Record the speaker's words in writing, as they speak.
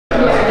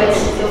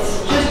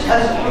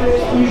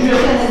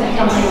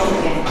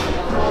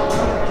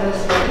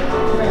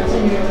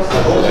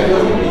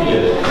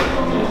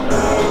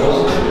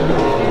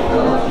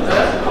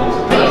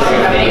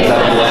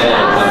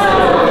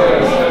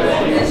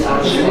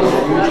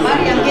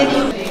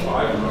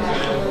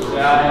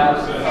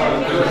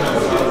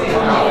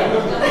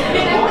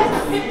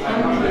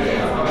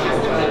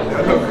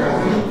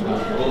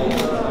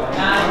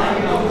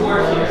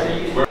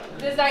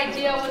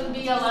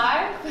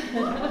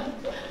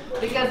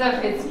Because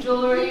of his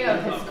jewelry,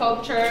 of his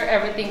sculpture,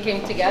 everything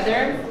came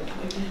together.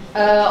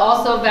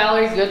 Also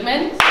Valerie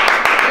Goodman.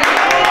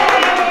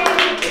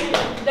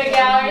 The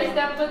galleries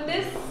that put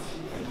this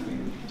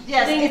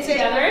thing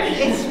together.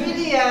 It's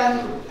really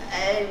an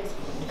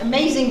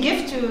amazing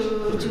gift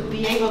to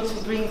be able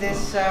to bring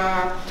this,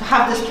 to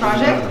have this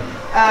project.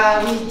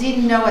 We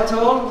didn't know at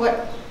all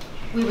what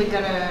we were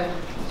going to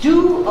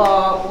do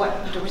or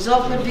what the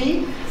result would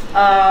be.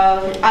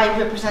 I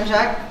represent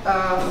Jacques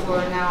for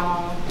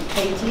now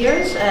 8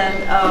 years,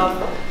 and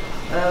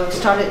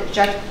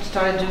Jacques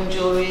started doing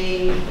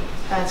jewelry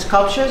and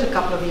sculptures a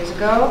couple of years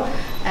ago,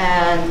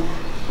 and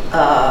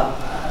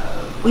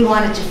we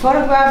wanted to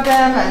photograph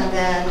them, and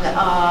then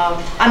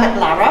I met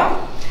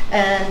Lara,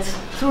 and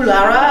through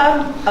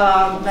Lara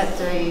met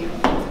the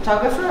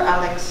photographer,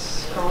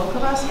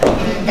 Korolkovas,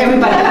 and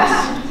everybody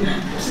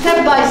else.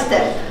 Step by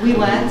step we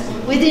went.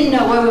 We didn't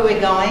know where we were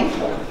going,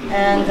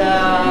 and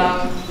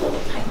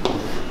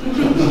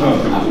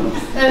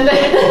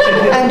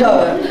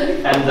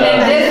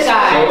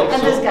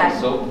this guy.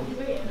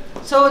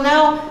 So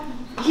now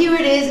here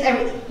it is,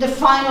 the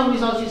final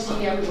result you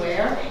see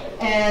everywhere,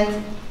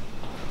 and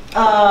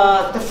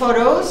the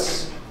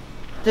photos,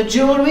 the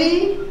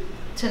jewelry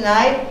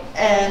tonight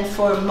and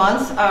for a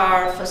month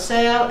are for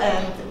sale,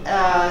 and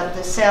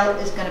the sale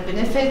is going to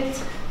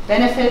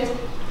benefit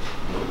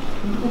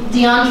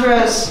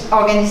Deandra's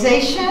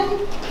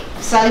organization,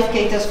 Salif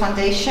Keita's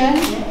foundation,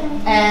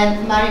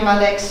 and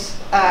Malek's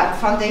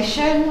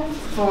foundation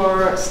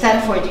for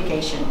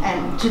Stand4Education.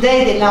 And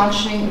today they're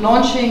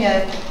launching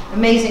an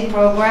amazing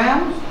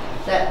program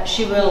that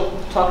she will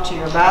talk to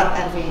you about,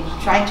 and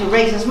we're trying to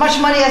raise as much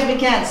money as we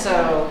can,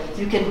 so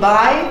you can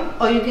buy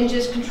or you can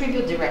just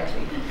contribute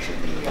directly.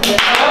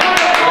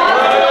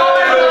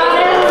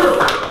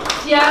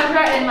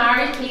 Jacques and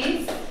Mari,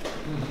 please.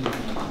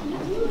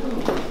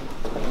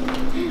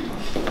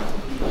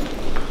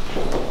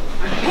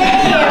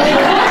 Hey!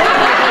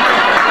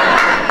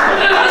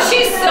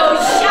 She's so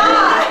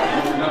shy!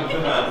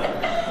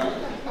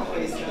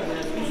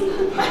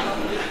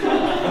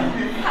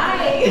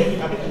 Hi!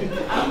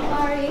 I'm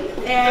Mari,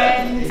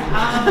 and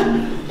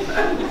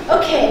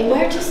okay,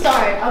 where to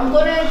start? I'm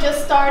gonna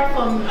just start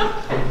from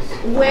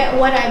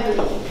what I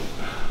believe.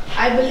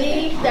 I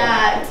believe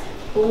that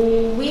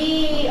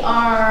we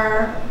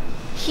are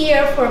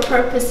here for a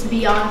purpose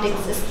beyond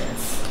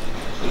existence.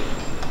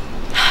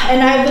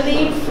 And I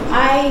believe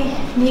I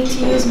need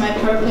to use my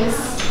purpose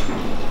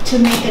to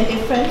make a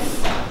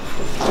difference.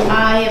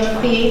 I am a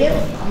creative,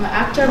 I'm an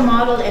actor,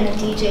 model, and a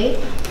DJ,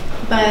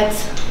 but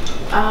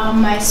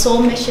my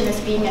sole mission is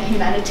being a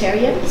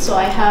humanitarian. So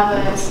I have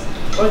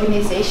an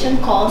organization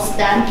called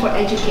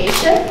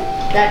Stand4Education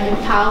that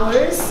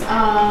empowers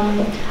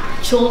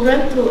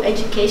children through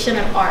education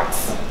and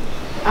arts.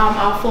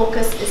 Our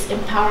focus is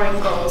empowering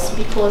girls,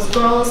 because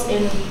girls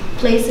in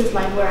places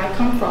like where I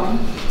come from,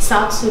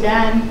 South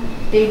Sudan,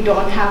 they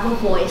don't have a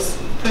voice,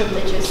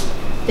 privileges.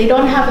 They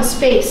don't have a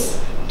space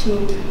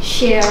to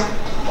share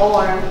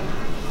or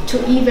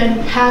to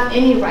even have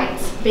any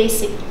rights,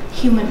 basic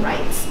human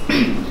rights.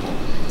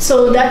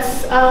 So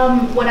that's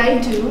what I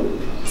do.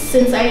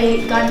 Since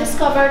I got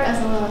discovered as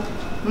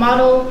a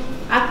model,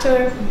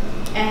 actor,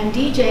 and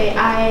DJ,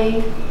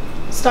 I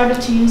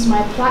started to use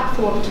my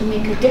platform to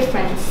make a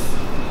difference,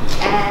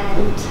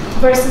 and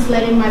versus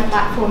letting my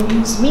platform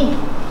use me.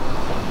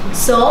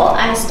 So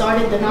I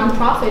started the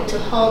nonprofit to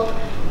help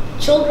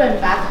children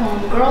back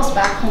home, girls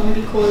back home,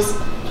 because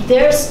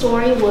their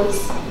story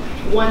was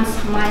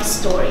once my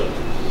story.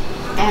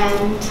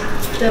 And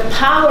the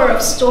power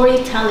of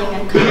storytelling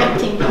and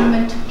connecting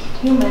human to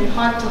human,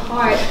 heart to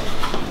heart,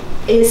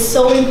 is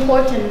so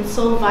important and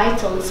so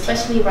vital,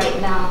 especially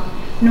right now.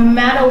 No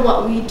matter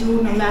what we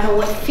do, no matter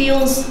what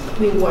fields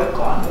we work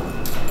on.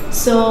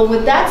 So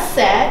with that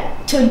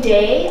said,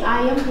 today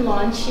I am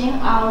launching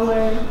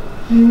our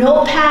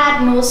No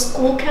Pad, No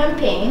School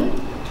campaign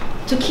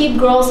to keep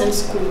girls in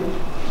school.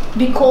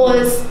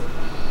 Because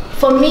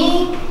for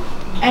me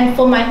and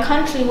for my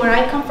country where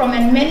I come from,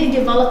 and many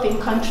developing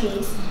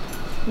countries,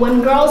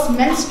 when girls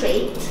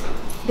menstruate,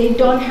 they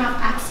don't have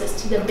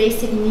access to the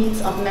basic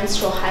needs of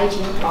menstrual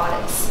hygiene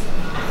products.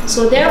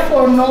 So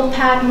therefore, No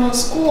Pad, No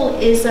School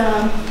is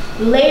a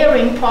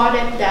layering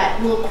product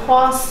that will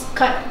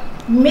cross-cut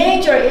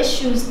major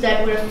issues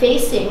that we're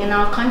facing in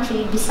our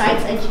country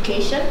besides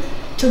education,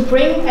 to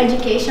bring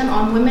education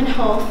on women's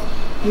health,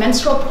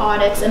 menstrual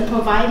products, and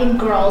providing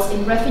girls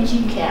in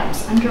refugee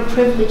camps,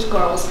 underprivileged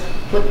girls,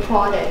 with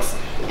products.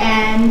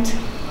 And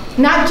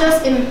not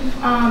just in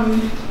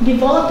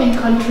developing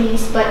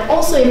countries, but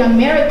also in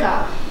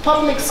America,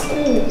 public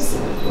schools,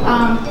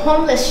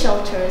 homeless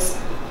shelters,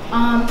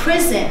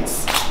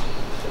 prisons.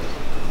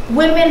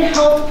 Women's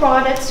health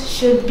products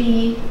should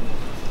be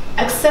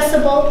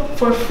accessible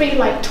for free,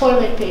 like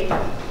toilet paper.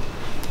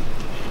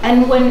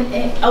 And when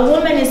a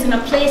woman is in a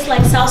place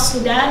like South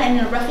Sudan and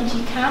in a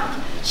refugee camp,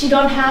 she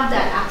don't have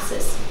that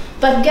access.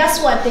 But guess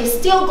what? They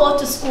still go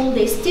to school,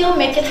 they still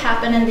make it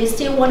happen, and they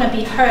still want to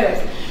be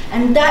heard.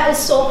 And that is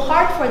so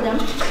hard for them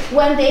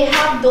when they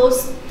have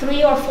those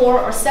 3 or 4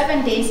 or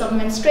 7 days of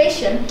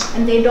menstruation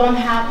and they don't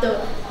have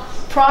the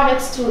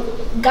products to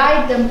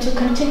guide them to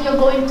continue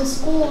going to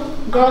school.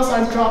 Girls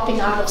are dropping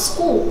out of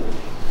school.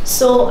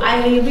 So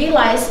I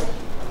realized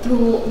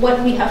through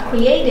what we have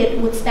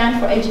created with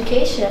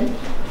Stand4Education,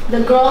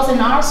 the girls in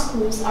our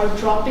schools are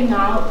dropping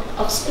out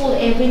of school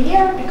every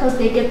year because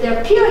they get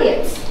their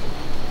periods.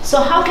 So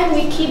how can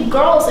we keep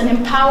girls and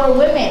empower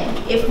women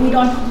if we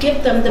don't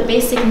give them the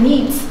basic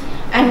needs?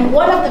 And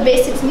one of the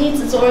basic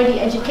needs is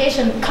already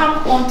education. Come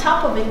on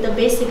top of it, the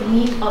basic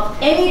need of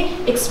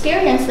any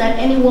experience that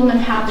any woman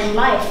have in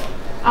life.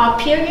 Our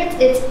periods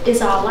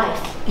is our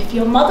life. If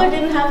your mother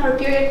didn't have her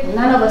period,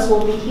 none of us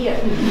will be here.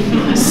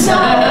 So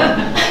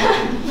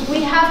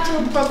we have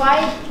to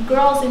provide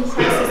girls in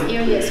crisis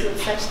areas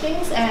with such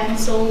things, and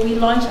so we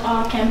launched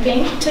our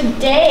campaign.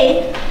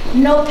 Today,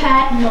 no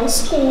pad, no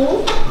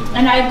school,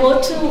 and I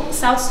go to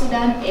South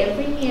Sudan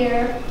every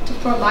year to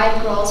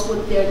provide girls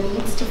with their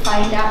needs, to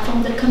find out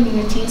from the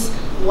communities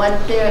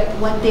what they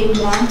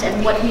want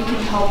and what we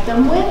can help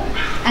them with,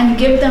 and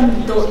give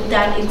them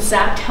that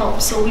exact help.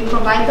 So we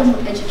provide them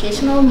with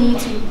educational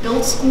needs, we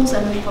build schools,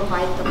 and we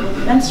provide them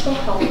with menstrual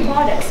health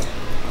products.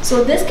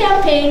 So this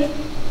campaign,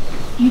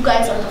 you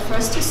guys are the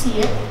first to see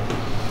it.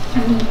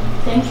 And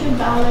thank you,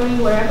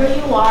 Valerie, wherever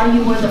you are.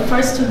 You were the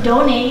first to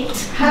donate.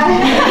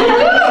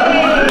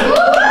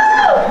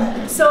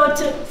 So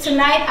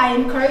tonight, I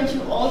encourage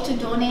you all to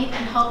donate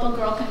and help a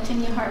girl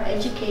continue her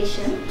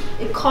education.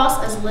 It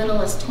costs as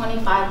little as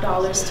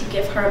 $25 to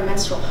give her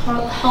menstrual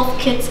health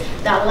kits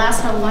that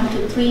last her 1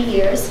 to 3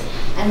 years.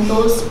 And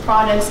those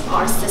products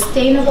are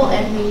sustainable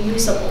and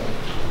reusable.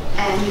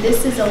 And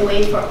this is a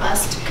way for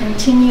us to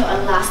continue a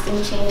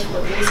lasting change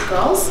with these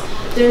girls.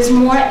 There's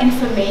more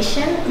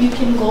information. You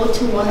can go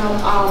to one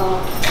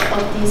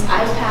of these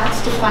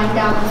iPads to find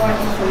out more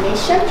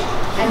information,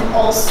 and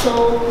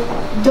also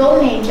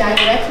donate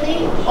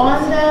directly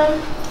on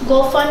the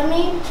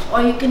GoFundMe,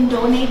 or you can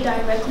donate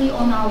directly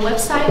on our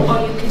website, or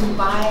you can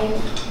buy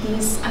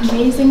these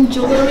amazing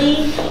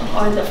jewelry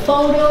or the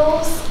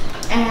photos.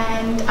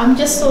 And I'm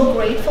just so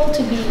grateful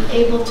to be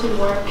able to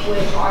work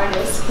with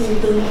artists who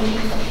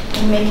believe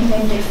in making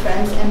a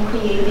difference and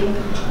creating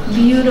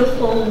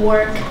beautiful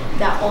work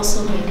that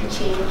also make a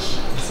change.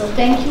 So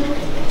thank you,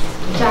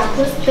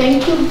 Jacques.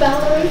 Thank you,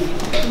 Valerie,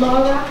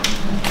 Laura,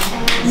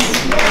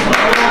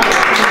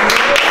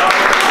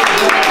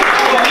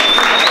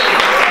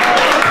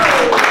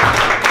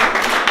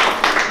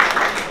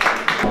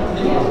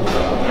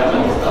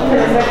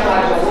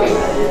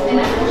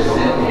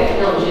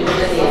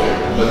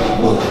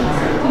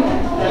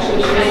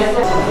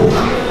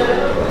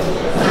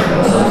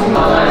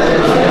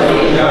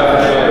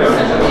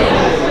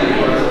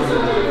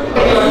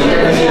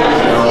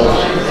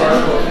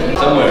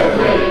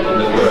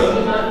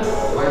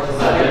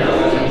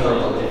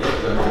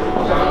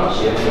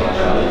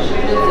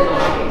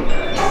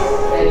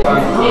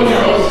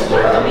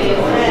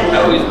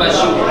 Ah oui, c'est pas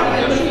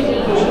chaud.